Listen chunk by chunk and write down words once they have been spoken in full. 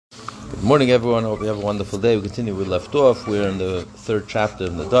Good morning, everyone. I hope you have a wonderful day. We continue. We left off. We're in the third chapter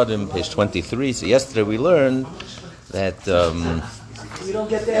in the Nedarim, page 23. So yesterday we learned that the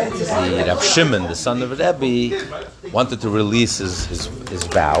Rav Shimon, the son of Rebbe, wanted to release his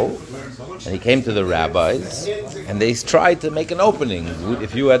vow, and he came to the rabbis, and they tried to make an opening.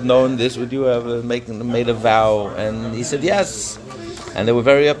 If you had known this, would you have made a vow? And he said yes, and they were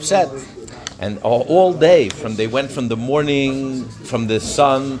very upset. And all day, they went from the morning, from the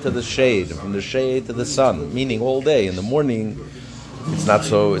sun to the shade, from the shade to the sun, meaning all day. In the morning, it's not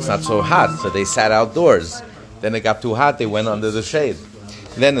so hot, so they sat outdoors. Then it got too hot, they went under the shade.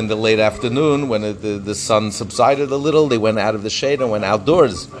 Then in the late afternoon, when the sun subsided a little, they went out of the shade and went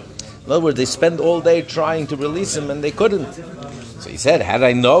outdoors. In other words, they spent all day trying to release him, and they couldn't. So he said, had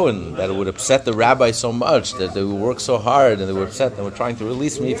I known that it would upset the rabbi so much, that they would work so hard, and they were upset and were trying to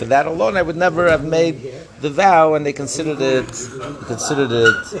release me, for that alone I would never have made the vow, and they considered it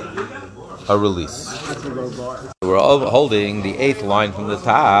a release. We're all holding the 8th line from the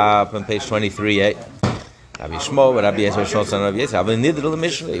top on page 23. Rabbi Shmo, Rabbi Yisrael Shol, son of Yisrael, Rabbi Nedarim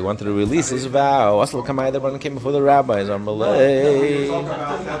Mishnah. He wanted to release his vow. Asal Kamai, the one came before the rabbis. Amalei.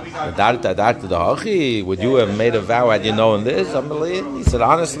 Would you have made a vow had you known this? Amalei. He said,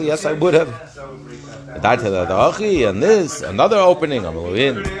 honestly, yes, I would have. And this, another opening.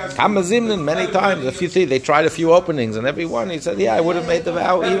 Amalei. Many times, they tried a few openings, and every one he said, yeah, I would have made the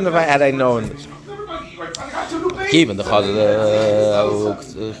vow, even if had I known this. Even the chazar.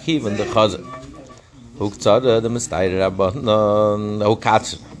 The Mistari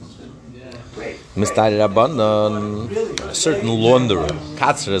Rabbanon, a certain launderer,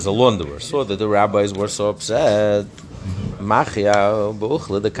 Katzer is a launderer, saw that the rabbis were so upset. Machia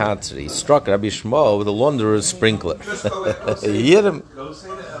Beuchle the Katzer, he struck Rabbi Shmuel with a launderer's sprinkler. You hear him? Rabbi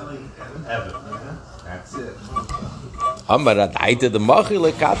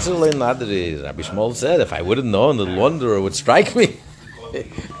Shmuel said, if I would have known the launderer would strike me,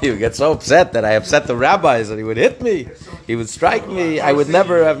 he would get so upset that I upset the rabbis that he would hit me, he would strike me, I would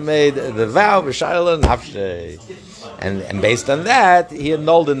never have made the vow, and based on that, he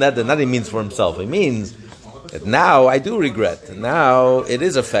annulled the neder. Not he means for himself, he means that now I do regret, now it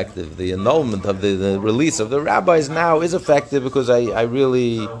is effective, the annulment of the release of the rabbis now is effective, because I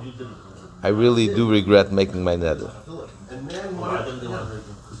really do regret making my neder.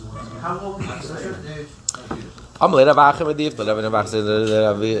 But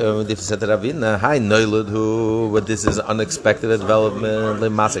this is unexpected development.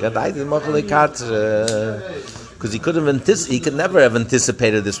 Because he could never have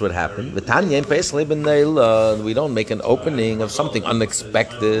anticipated this would happen. We don't make an opening of something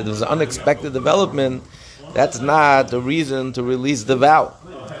unexpected. It was an unexpected development. That's not a reason to release the vow.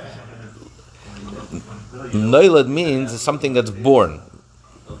 Noilad means something that's born.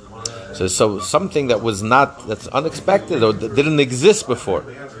 So something that's unexpected or that didn't exist before.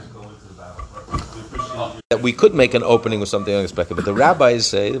 That we could make an opening with something unexpected, but the rabbis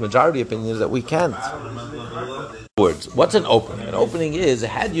say, the majority opinion is that we can't. Words. What's an opening? An opening is,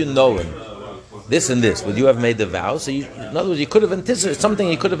 had you known this and this, would you have made the vow? So in other words, you could have anticipated something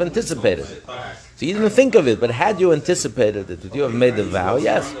you could have anticipated. So you didn't think of it, but had you anticipated it, would you have made the vow?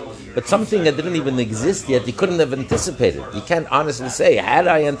 Yes. But something that didn't even exist yet, you couldn't have anticipated. You can't honestly say, had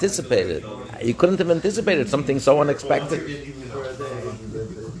I anticipated. You couldn't have anticipated something so unexpected.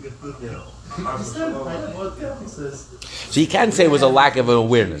 So you can't say it was a lack of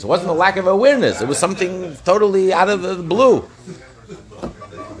awareness. It wasn't a lack of awareness. It was something totally out of the blue.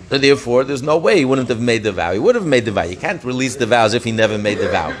 So therefore, there's no way he wouldn't have made the vow. He would have made the vow. You can't release the vow as if he never made the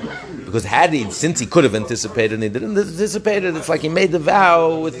vow. Because since he could have anticipated and he didn't anticipate it, it's like he made the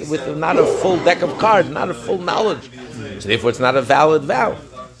vow with not a full deck of cards, not a full knowledge. So therefore it's not a valid vow.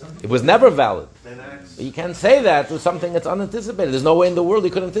 It was never valid. But you can't say that to something that's unanticipated. There's no way in the world he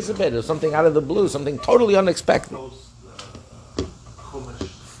could anticipate it. It was something out of the blue, something totally unexpected.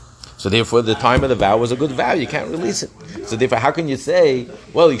 So therefore the time of the vow was a good vow. You can't release it. So therefore how can you say,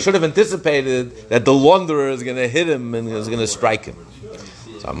 well, you should have anticipated that the launderer is going to hit him and is going to strike him.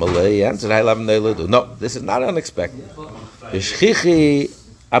 So Amalei answered, no, this is not unexpected. It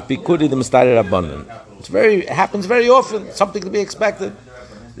happens very often, something to be expected.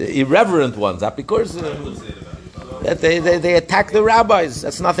 The irreverent ones, that they attack the rabbis.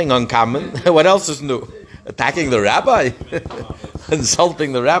 That's nothing uncommon. What else is new? Attacking the rabbi?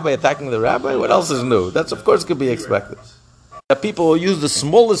 Insulting the rabbi, attacking the rabbi? What else is new? That's of course could be expected. That people will use the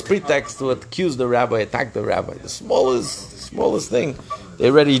smallest pretext to accuse the rabbi, attack the rabbi. The smallest thing, they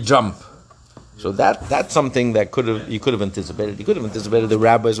already jump. So that's something that you could have anticipated. You could have anticipated the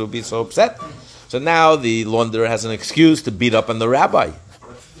rabbis would be so upset. So now the launderer has an excuse to beat up on the rabbi.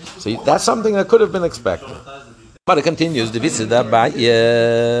 So that's something that could have been expected. But it continues.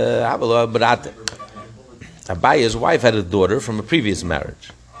 Abaye's wife had a daughter from a previous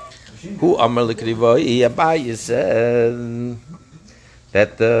marriage. Who Amar Likrivoi? Abaye said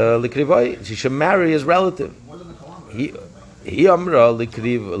that Likrivoi, she should marry his relative. He Amra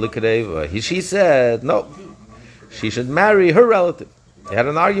Likrivoi. She said no, she should marry her relative. They had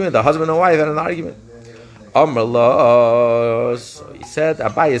an argument. The husband and wife had an argument. Amar lo. So he said,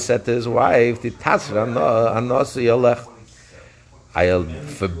 Abaye said to his wife, I'll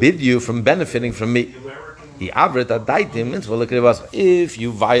forbid you from benefiting from me. If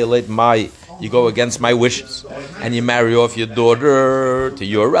you violate you go against my wishes, and you marry off your daughter to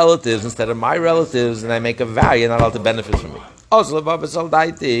your relatives instead of my relatives, and I make a vow, you're not allowed to benefit from me.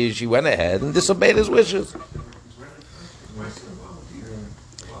 She went ahead and disobeyed his wishes.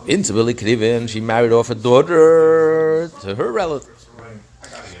 She married off a daughter to her relatives.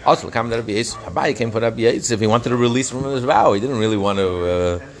 Also, Abaye came for Rabbi Yosef. If he wanted to release from his vow, he didn't really want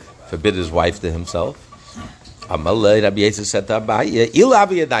to forbid his wife to himself. Rabbi Yosef said to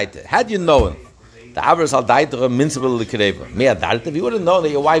Abaye, had you known, if you would have known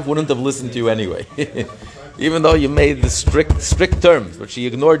that your wife wouldn't have listened to you anyway, even though you made the strict terms, but she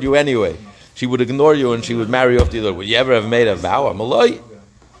ignored you anyway, she would ignore you and she would marry off the other. Would you ever have made a vow?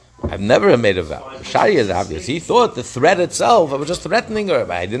 I've never made a vow. Shari is obvious. He thought the threat itself, I was just threatening her,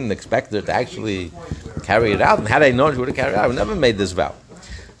 but I didn't expect her to actually carry it out. And had I known she would have carried it out, I would never made this vow.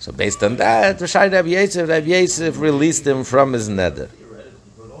 So based on that, Rabbi Yosef released him from his neder.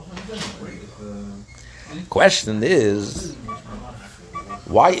 Question is,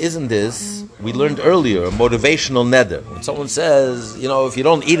 why isn't this, we learned earlier, a motivational neder? When someone says, if you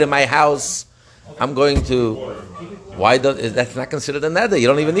don't eat in my house, I'm going to... that's not considered a neder. You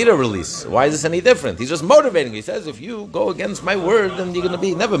don't even need a release. Why is this any different? He's just motivating. He says, if you go against my word, then you're going to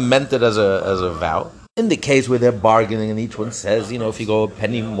be... Never meant it as a vow. In the case where they're bargaining and each one says, if you go a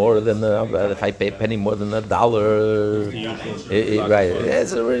penny more than if I pay a penny more than $1, right?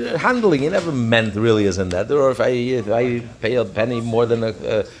 It's handling. It never meant really as a neder. Or if I pay a penny more than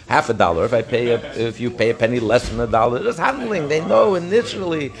half a dollar, if you pay a penny less than $1, it's handling. They know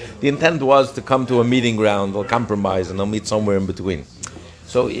initially the intent was to come to a meeting ground, they'll compromise and they'll meet somewhere in between.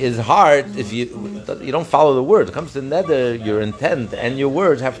 So it's hard if you don't follow the word. It comes to neder, your intent and your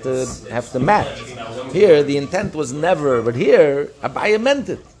words have to match. Here, the intent was never, but here, Abaye meant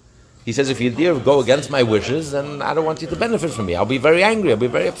it. He says, if you dare go against my wishes, then I don't want you to benefit from me. I'll be very angry. I'll be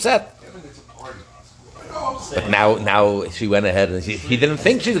very upset. But now she went ahead and he didn't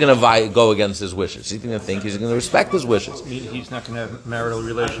think she's going to go against his wishes. He didn't think he's going to respect his wishes. He's not going to have marital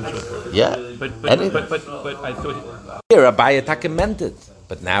relations with her. Yeah. But I thought... Here, Abaye Taka meant it.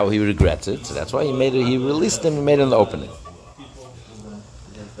 But now he regrets it, so that's why he released him, he made an opening.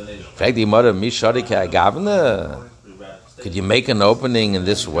 Could you make an opening in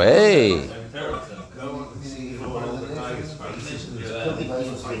this way?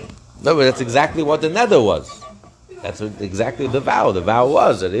 No, but that's exactly what the neder was. That's exactly the vow. The vow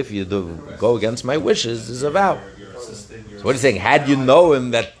was that if you go against my wishes, is a vow. So what are you saying? Had you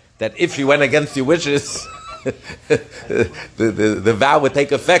known that if you went against your wishes... the vow would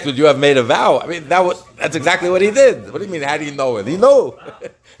take effect. Would you have made a vow? I mean, that's exactly what he did. What do you mean? How do you know it? He knew.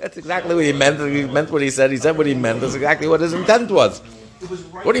 That's exactly what he meant. He meant what he said. He said what he meant. That's exactly what his intent was.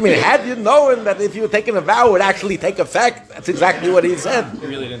 What do you mean? Had you known that if you were taking a vow, it would actually take effect? That's exactly what he said. He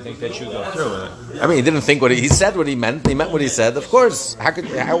really didn't think that you would go through with it. I mean, he didn't think what he said. What he meant. He meant what he said. Of course. How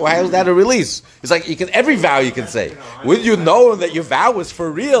is that a release? It's like every vow you can say. Would you know that your vow was for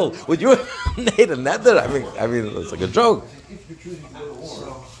real? Would you have made a neder? I mean, it's like a joke.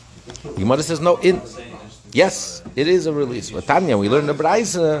 The Gemara says no. Yes, it is a release. But Tanya, we learned the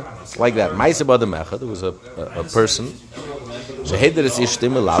Braisa like that. Ma'aseh b'adam echad. There was a person. He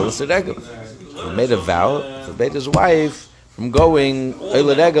made a vow, forbade his wife from going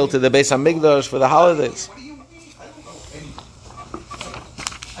Eile Regel to the Beis HaMikdash for the holidays.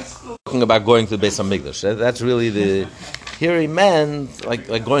 Talking about going to the Beis HaMikdash. That's really here he meant like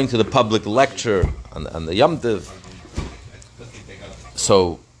going to the public lecture on the Yom Tov.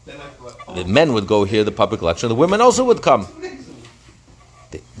 So the men would go hear the public lecture, the women also would come.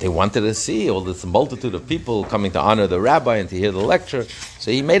 They wanted to see all this multitude of people coming to honor the rabbi and to hear the lecture. So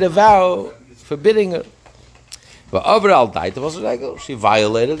he made a vow forbidding her. But overall, she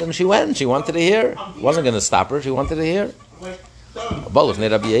violated and she went. She wanted to hear. He wasn't going to stop her. She wanted to hear. He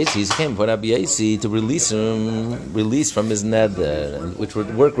came for Rabbi Yossi to release from his neder, which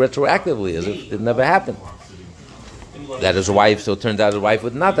would work retroactively as if it never happened. that his wife, so it turned out his wife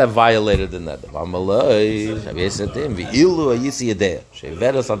would not have violated the neder.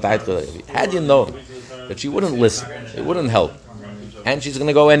 Had you known that she wouldn't listen, it wouldn't help, and she's going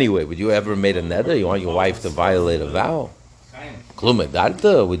to go anyway, would you ever made a neder? You want your wife to violate a vow?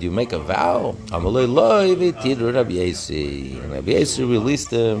 Would you make a vow? And Rabbi Yosef released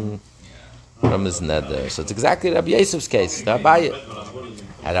him from his neder. So it's exactly Rabbi Yosef's case, the Abaye.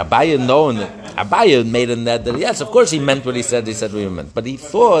 Had Abaye known that Abaye made a neder, yes, of course he meant what he said what he meant. But he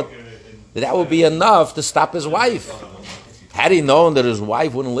thought that would be enough to stop his wife. Had he known that his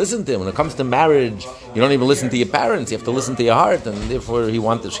wife wouldn't listen to him, when it comes to marriage, you don't even listen to your parents, you have to listen to your heart, and therefore she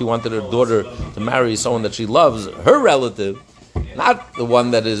wanted her daughter to marry someone that she loves, her relative, not the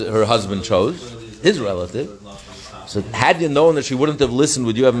one that is her husband chose, his relative. So had you known that she wouldn't have listened,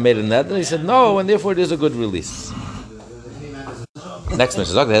 would you have made a neder? And he said no, and therefore it is a good release. Next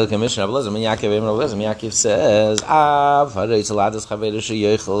Mishnah, Yaakov says,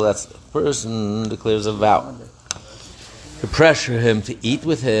 that's the person declares a vow to pressure him to eat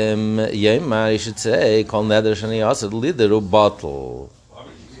with him. He should say,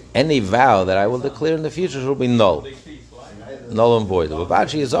 any vow that I will declare in the future will be null and void.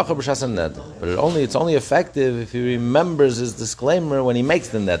 But it's only effective if he remembers his disclaimer when he makes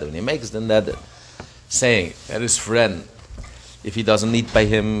the neder. Saying that his friend, if he doesn't eat by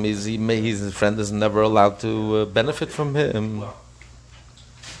him, his friend is never allowed to benefit from him.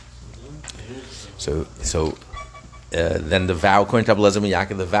 So then the vow, according to Abelazar ben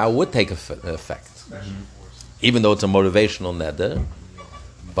Yaakov, the vow would take effect, even though it's a motivational neder.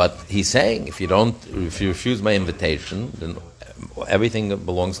 But he's saying, if you refuse my invitation, then everything that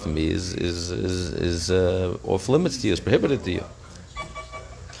belongs to me is off limits to you, is prohibited to you.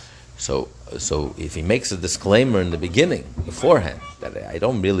 So if he makes a disclaimer in the beginning, beforehand, that I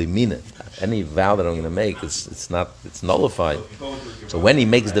don't really mean it, any vow that I'm going to make, it's nullified. So when he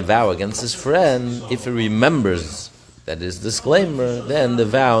makes the vow against his friend, if he remembers that his disclaimer, then the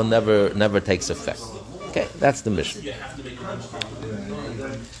vow never takes effect. Okay, that's the mission.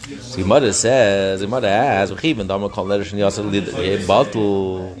 So the mother asks,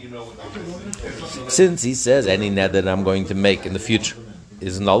 since he says any neder that I'm going to make in the future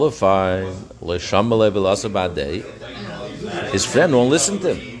is nullified, his friend won't listen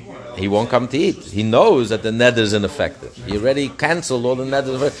to him. He won't come to eat. He knows that the neder is ineffective. He already cancelled all the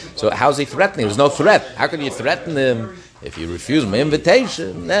neders. So how's he threatening? There's no threat. How can you threaten him? If you refuse my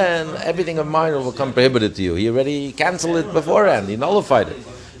invitation, then everything of mine will become prohibited to you. He already cancelled it beforehand. He nullified it.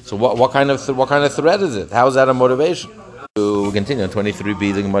 So what kind of threat is it? How is that a motivation? We continue on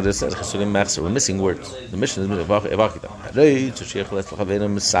 23b. The Gemara says, we're missing words. The mission is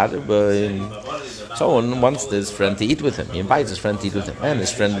someone wants his friend to eat with him. He invites his friend to eat with him, and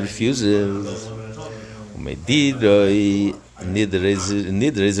his friend refuses. And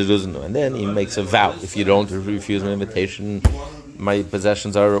then he makes a vow: if you don't refuse my invitation, my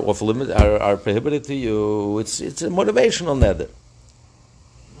possessions are off limit, are prohibited to you. It's a motivational neder.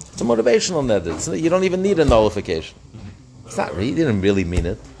 It's a motivational neder. You don't even need a nullification. It's not. He didn't really mean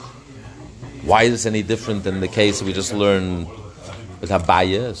it. Why is this any different than the case we just learned with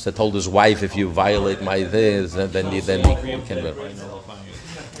Abaye? So told his wife, if you violate my this, then you can.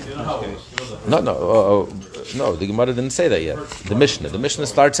 No. The Gemara didn't say that yet. The Mishnah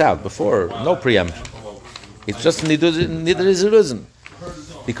starts out before no preemption. It's just neither is it isn't.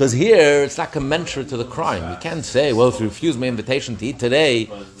 Because here it's not commensurate to the crime. You can't say, well, if you refuse my invitation to eat today,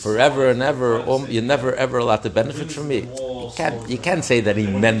 forever and ever, you're never ever allowed to benefit from me. You can't say that he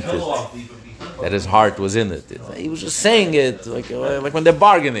meant it, that his heart was in it. He was just saying it like when they're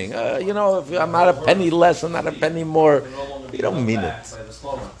bargaining. If I'm not a penny less, I'm not a penny more. You don't mean it.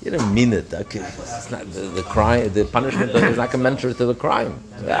 You didn't mean it. Okay. It's not the crime. The punishment is not commensurate to the crime.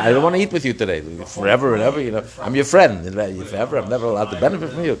 I don't want to eat with you today, forever and ever. I'm your friend. Forever, I'm never allowed to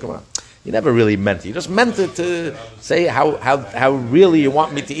benefit from you. Come on. You never really meant it. You just meant it to say how really you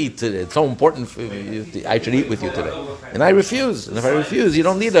want me to eat today. It's so important for you. I should eat with you today, and I refuse. And if I refuse, you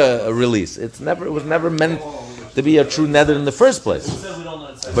don't need a release. It was never meant to be a true neder in the first place.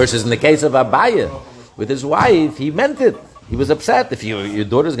 Versus in the case of Abaye with his wife, he meant it. He was upset. If your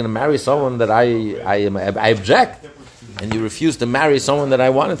daughter's going to marry someone that I object, and you refuse to marry someone that I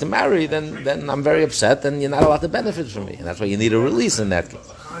wanted to marry, then I'm very upset, and you're not allowed to benefit from me. And that's why you need a release in that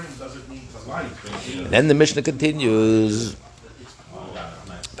case. And then the Mishnah continues.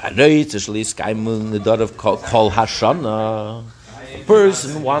 A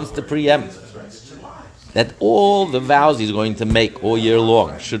person wants to preempt that all the vows he's going to make all year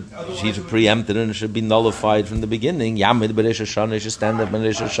long should preempt it and should be nullified from the beginning. Yamid b'Rosh Hashanah, he should stand up in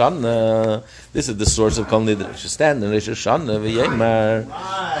Rosh Hashanah. This is the source of Kol Nidr. He should stand in Rosh Hashanah v'yemar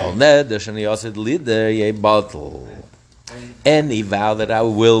Kol Neder sheni yasid lider yebatel. Any vow that I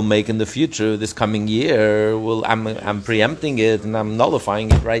will make in the future, this coming year, I'm preempting it and I'm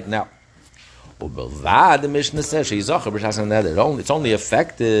nullifying it right now. The Mishnah says it's only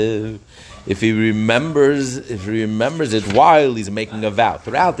effective if he remembers it while he's making a vow.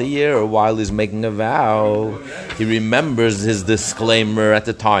 Throughout the year or while he's making a vow, he remembers his disclaimer at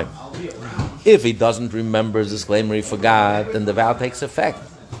the time. If he doesn't remember his disclaimer, he forgot, then the vow takes effect.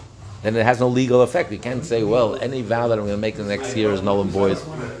 Then it has no legal effect. You can't say, well, any vow that I'm going to make the next year is null and void.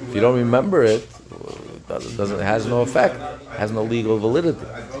 If you don't remember it, it has no effect. It has no legal validity.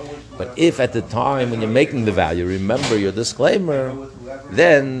 But if at the time when you're making the vow, you remember your disclaimer,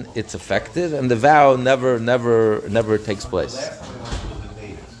 then it's effective and the vow never takes place.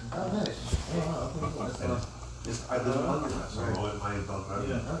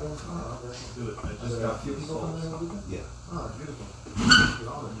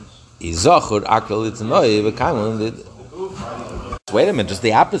 Wait a minute, just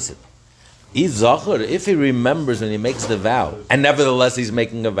the opposite. If he remembers when he makes the vow, and nevertheless he's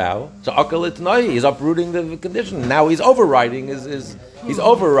making a vow, so he's uprooting the condition. Now he's overriding his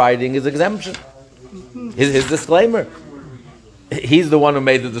exemption, his disclaimer. He's the one who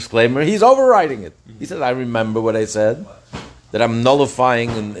made the disclaimer. He's overriding it. He says, "I remember what I said, that I'm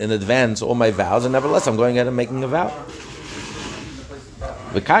nullifying in advance all my vows, and nevertheless I'm going ahead and making a vow."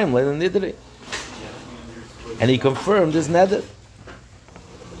 And he confirmed his neder.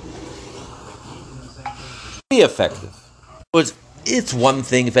 Be effective. It's one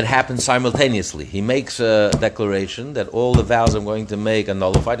thing if it happens simultaneously. He makes a declaration that all the vows I'm going to make are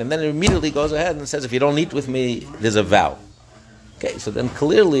nullified, and then he immediately goes ahead and says, if you don't eat with me, there's a vow. Okay, so then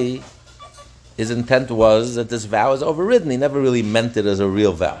clearly his intent was that this vow is overridden. He never really meant it as a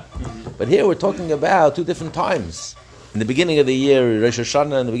real vow. But here we're talking about two different times. In the beginning of the year, Rosh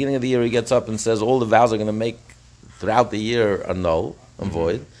Hashanah, in the beginning of the year, he gets up and says all the vows I'm going to make throughout the year are null and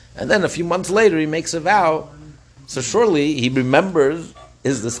void. And then a few months later, he makes a vow. So surely he remembers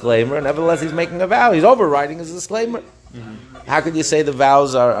his disclaimer, and nevertheless he's making a vow. He's overriding his disclaimer. How could you say the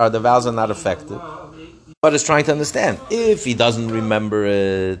vows are not effective? But it's trying to understand. If he doesn't remember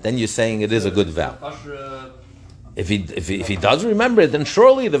it, then you're saying it is a good vow. If he does remember it, then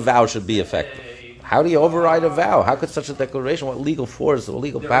surely the vow should be effective. How do you override a vow? How could such a declaration, what legal force or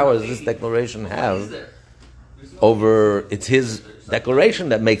legal power does this declaration have over, it's his declaration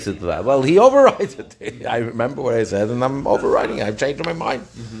that makes it vow? Well, he overrides it. I remember what I said and I'm overriding it. I've changed my mind.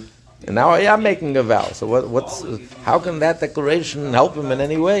 And now I am making a vow. So how can that declaration help him in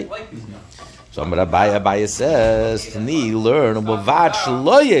any way? So Abaye says, Tani, learn, on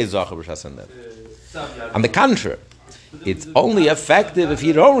the contrary, it's only effective if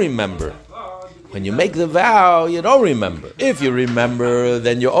you don't remember. When you make the vow, you don't remember. If you remember,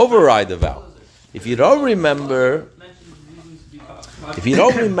 then you override the vow. If you don't remember,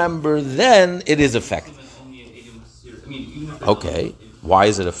 then it is effective. Okay, why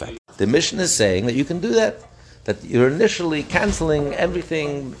is it effective? The mission is saying that you can do that. That you're initially canceling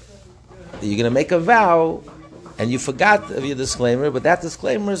everything. You're going to make a vow, and you forgot of your disclaimer, but that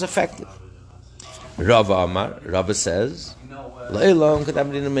disclaimer is effective. Rava says,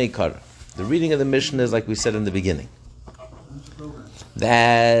 the reading of the Mishnah is like we said in the beginning,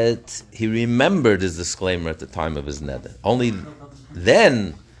 that he remembered his disclaimer at the time of his neder. Only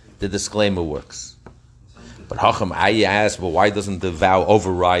then the disclaimer works. But Hacham, I ask, well, why doesn't the vow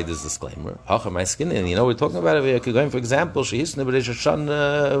override his disclaimer? Hacham, I skin in. We're talking about it. Going, for example, he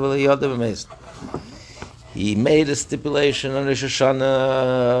made a stipulation on Rosh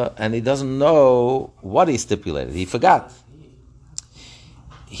Hashanah, and he doesn't know what he stipulated. He forgot.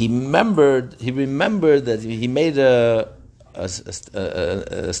 He remembered that he made a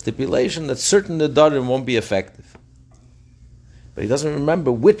stipulation that certain Nedarim won't be effective, but he doesn't remember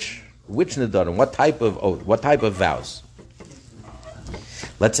which Nedarim, what type of vows.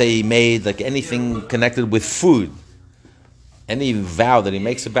 Let's say he made like anything connected with food, any vow that he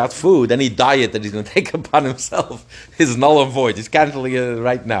makes about food, any diet that he's going to take upon himself is null and void. He's canceling it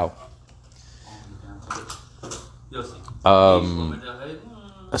right now.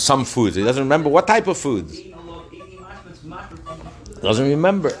 Some foods. He doesn't remember what type of foods. Doesn't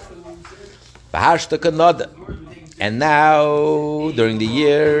remember. And now, during the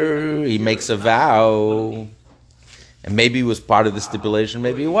year, he makes a vow. And maybe he was part of the stipulation,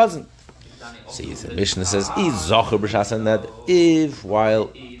 maybe he wasn't. See, the Mishnah says, if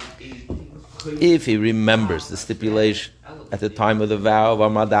while if he remembers the stipulation at the time of the vow,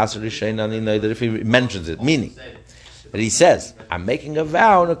 that if he mentions it, meaning that he says, I'm making a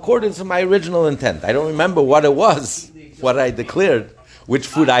vow in accordance with my original intent. I don't remember what it was, what I declared, which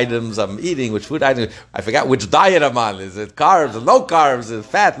food items I'm eating, which food items, I forgot which diet I'm on. Is it carbs or low carbs? Is it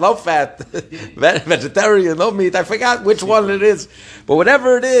fat, low fat, vegetarian, no meat? I forgot which one it is. But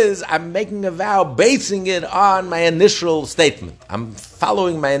whatever it is, I'm making a vow, basing it on my initial statement. I'm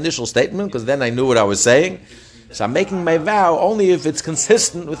following my initial statement because then I knew what I was saying. So I'm making my vow only if it's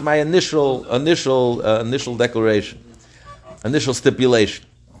consistent with my initial declaration, initial stipulation.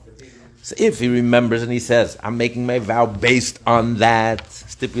 So if he remembers and he says, I'm making my vow based on that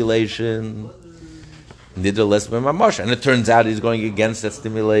stipulation, and it turns out he's going against that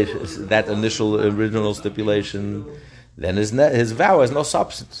stimulation, that original stipulation, then his vow has no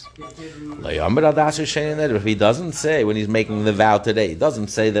substance. If he doesn't say, when he's making the vow today, he doesn't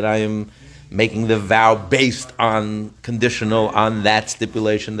say that I am making the vow based on, conditional on that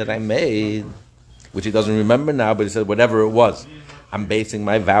stipulation that I made, which he doesn't remember now, but he said whatever it was, I'm basing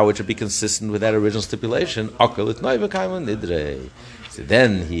my vow which would be consistent with that original stipulation. So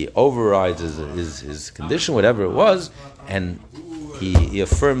then he overrides his condition, whatever it was, and he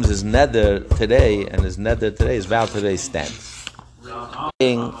affirms his neder today, and his neder today, his vow today stands.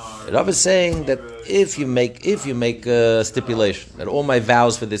 Rav is saying that if you make a stipulation that all my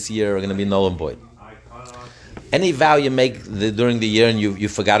vows for this year are going to be null and void, any vow you make during the year and you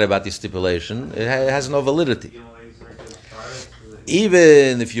forgot about the stipulation, it has no validity.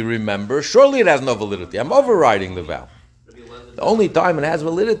 Even if you remember, surely it has no validity. I'm overriding the vow. The only time it has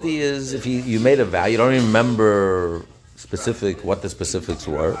validity is if you made a vow, you don't remember what the specifics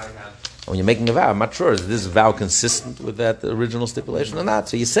were. When you're making a vow, I'm not sure, is this vow consistent with that original stipulation or not?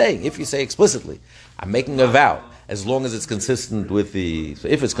 So if you say explicitly, I'm making a vow, as long as it's consistent so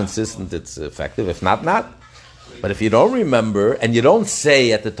if it's consistent, it's effective. If not, not. But if you don't remember, and you don't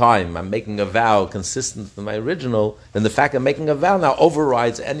say at the time, I'm making a vow consistent with my original, then the fact I'm making a vow now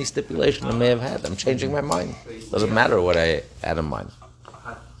overrides any stipulation I may have had. I'm changing my mind. Doesn't matter what I had in mind.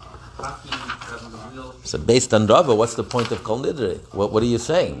 So based on Rava, what's the point of Kol Nidre? What are you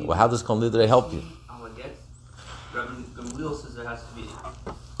saying? Well, how does Kol Nidre help you?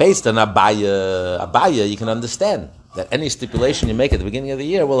 Based on Abaya, you can understand that any stipulation you make at the beginning of the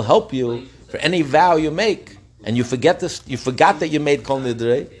year will help you for any vow you make, and you forgot that you made Kol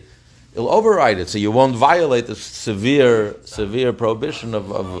Nidre, it'll override it, so you won't violate the severe prohibition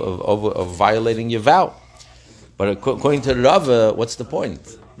of violating your vow. But according to Rava, what's the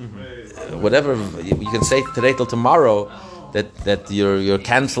point? Mm-hmm. Whatever you can say today till tomorrow that you're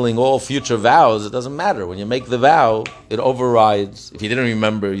canceling all future vows, it doesn't matter. When you make the vow, it overrides. If you didn't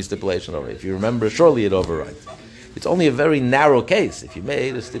remember your stipulation already, if you remember, surely it overrides. It's only a very narrow case if you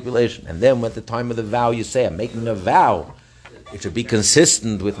made a stipulation, and then at the time of the vow you say, I'm making a vow, it should be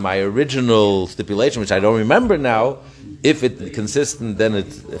consistent with my original stipulation, which I don't remember now. If it's consistent, then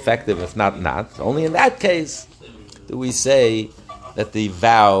it's effective. If not, not. Only in that case do we say that the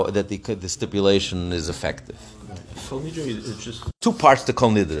vow, that the stipulation is effective. Kol Nidre is just two parts to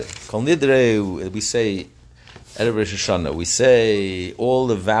Kol Nidre. Kol Nidre, we say, Erev Rosh Hashanah, we say all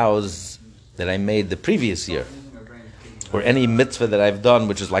the vows that I made the previous year, or any mitzvah that I've done,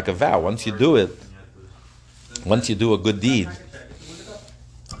 which is like a vow. Once you do it, once you do a good deed,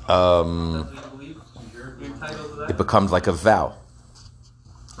 it becomes like a vow.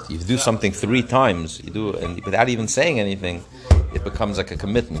 You do something 3 times, you do, and without even saying anything, it becomes like a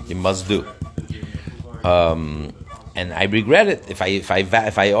commitment. You must do. And I regret it. If I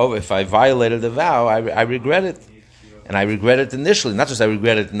violated the vow, I regret it, and I regret it initially. Not just I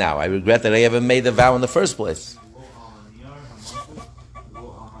regret it now. I regret that I ever made the vow in the first place.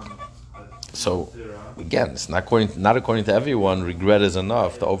 So again, it's not according to everyone. Regret is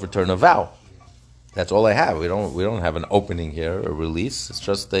enough to overturn a vow. That's all I have. We don't have an opening here, a release. It's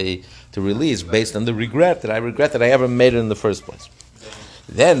just to release based on the regret that I ever made it in the first place.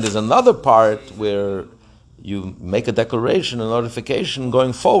 Then there's another part where you make a declaration, a notification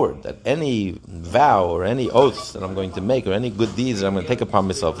going forward that any vow or any oaths that I'm going to make or any good deeds that I'm going to take upon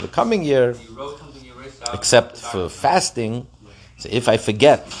myself the coming year, except for fasting. So if I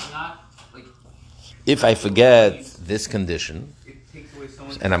forget this condition,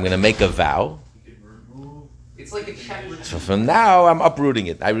 and I'm going to make a vow, so from now I'm uprooting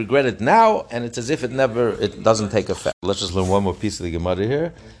it. I regret it now, and it's as if it doesn't take effect. Let's just learn one more piece of the Gemara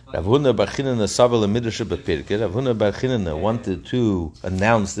here. Rav Huna bar Chinana wanted to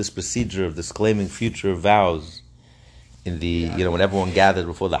announce this procedure of disclaiming future vows in the, when everyone gathered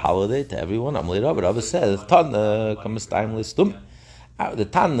before the holiday to everyone. But Rav says, The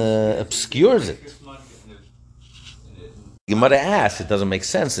Tana obscures it. Gemara asks, it doesn't make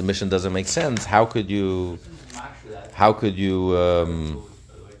sense. The mission doesn't make sense. How could you?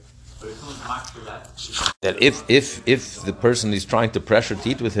 That if the person he's trying to pressure to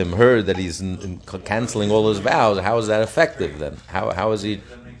eat with him heard that he's canceling all his vows, how is that effective then? How is he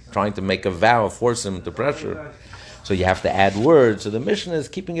trying to make a vow, force him to pressure? So you have to add words. So the mission is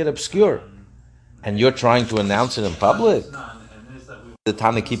keeping it obscure, and you're trying to announce it in public. The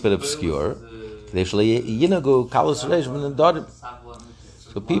Tana keep it obscure. So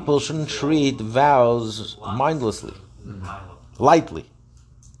people shouldn't treat vows mindlessly, lightly.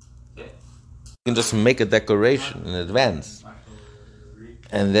 You can just make a declaration in advance,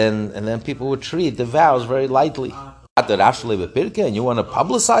 and then people would treat the vows very lightly. And you want to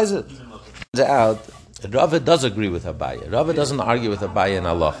publicize it? Turns out, Rava does agree with Abaye. Rava doesn't argue with Abaye in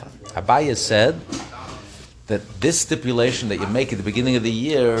halacha. Abaye said that this stipulation that you make at the beginning of the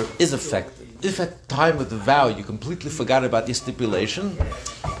year is effective. If at the time of the vow you completely forgot about your stipulation,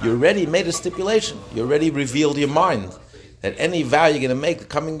 you already made a stipulation. You already revealed your mind that any vow you're going to make the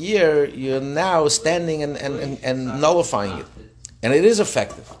coming year, you're now standing and nullifying it. And it is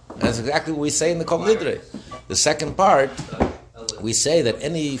effective. And that's exactly what we say in the Kol Nidre. The second part, we say that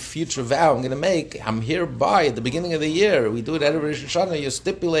any future vow I'm going to make, I'm hereby at the beginning of the year, we do it at Rosh Hashanah, you're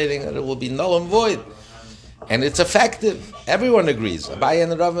stipulating that it will be null and void. And it's effective. Everyone agrees. Abaye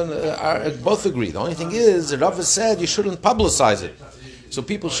and Rava both agree. The only thing is, Rava said you shouldn't publicize it. So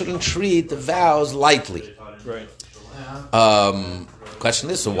people shouldn't treat the vows lightly. Right. Question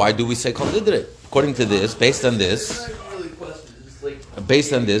is, so why do we say Kol Nidre? According to this, based on this,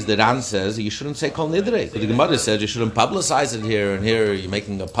 the Ran says you shouldn't say Kol Nidre. The Gemara says you shouldn't publicize it here, and here you're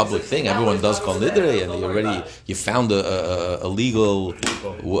making a public thing. Everyone does Kol Nidre, and you found a legal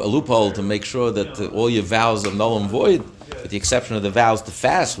loophole to make sure that all your vows are null and void, with the exception of the vows to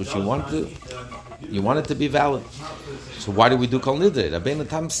fast, which you want it to be valid. So why do we do Kol Nidre? Rabbeinu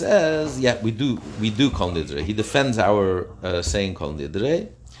Tam says, yeah, we do Kol Nidre. He defends our saying Kol Nidre.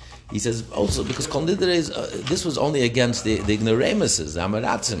 He says also because Kol Nidre is this was only against the ignoramuses, the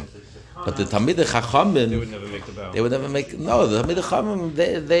Amaratzim. But the Talmidei Chachamim, they would never make the vow. The Talmidei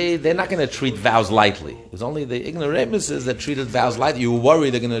Chachamim, they're not going to treat vows lightly. It's only the ignoramuses that treated vows lightly. You worry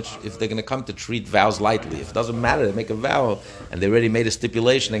if they're going to come to treat vows lightly. If it doesn't matter, they make a vow and they already made a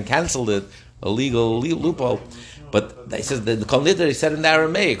stipulation and canceled it, a legal loophole. But they says the Kol Nidre said in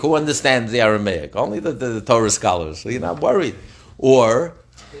Aramaic. Who understands the Aramaic? Only the Torah scholars. So you're not worried. Or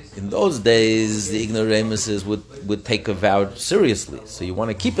in those days, the ignoramuses would take a vow seriously. So you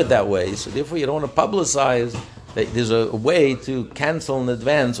want to keep it that way. So therefore, you don't want to publicize that there's a way to cancel in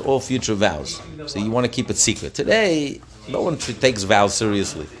advance all future vows. So you want to keep it secret. Today, no one takes vows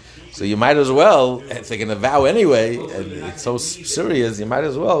seriously. So you might as well, if they're going to vow anyway, and it's so serious, you might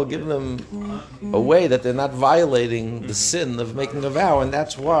as well give them a way that they're not violating the sin of making a vow. And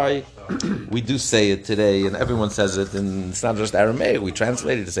that's why we do say it today, and everyone says it, and it's not just Aramaic. We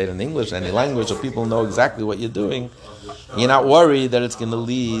translate it to say it in English, any language, so people know exactly what you're doing. You're not worried that it's going to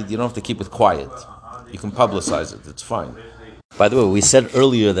lead, you don't have to keep it quiet. You can publicize it, it's fine. By the way, we said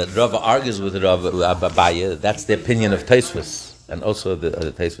earlier that Rava argues with Abaye. That's the opinion of Tosfos. And also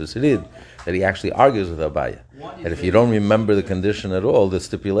the Tosfos Rid, that he actually argues with Abaye. That if you don't remember the condition at all, the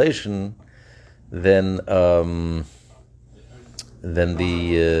stipulation, then the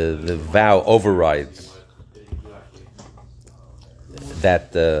vow overrides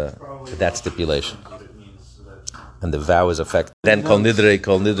that stipulation, and the vow is effective. Then Kol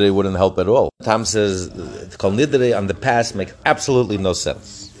Nidre wouldn't help at all. Tom says Kol Nidre on the past makes absolutely no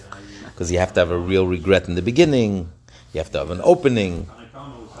sense because you have to have a real regret in the beginning. You have to have an opening.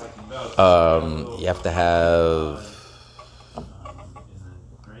 You have to have.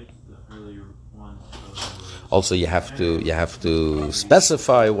 Also, you have to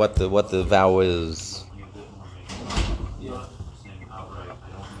specify what the vow is.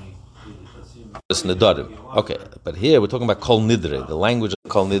 It's Nedarim. Okay, but here we're talking about Kol Nidre. The language of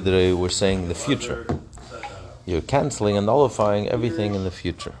Kol Nidre, we're saying the future. You're canceling and nullifying everything in the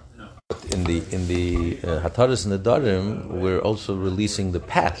future. In the Hataras Nedarim, we're also releasing the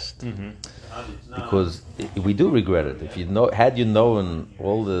past, because we do regret it. If had you known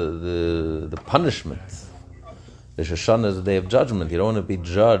all the punishment, the Shoshana is the day of judgment. You don't want to be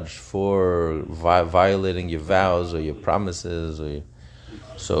judged for violating your vows or your promises,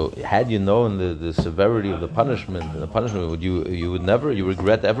 so had you known the severity of the punishment, you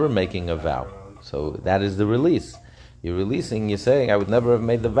regret ever making a vow. So that is the release. You're releasing. You're saying, I would never have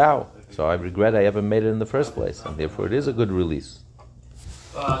made the vow. So I regret I ever made it in the first place, and therefore it is a good release.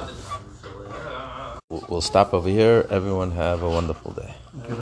 We'll stop over here. Everyone have a wonderful day.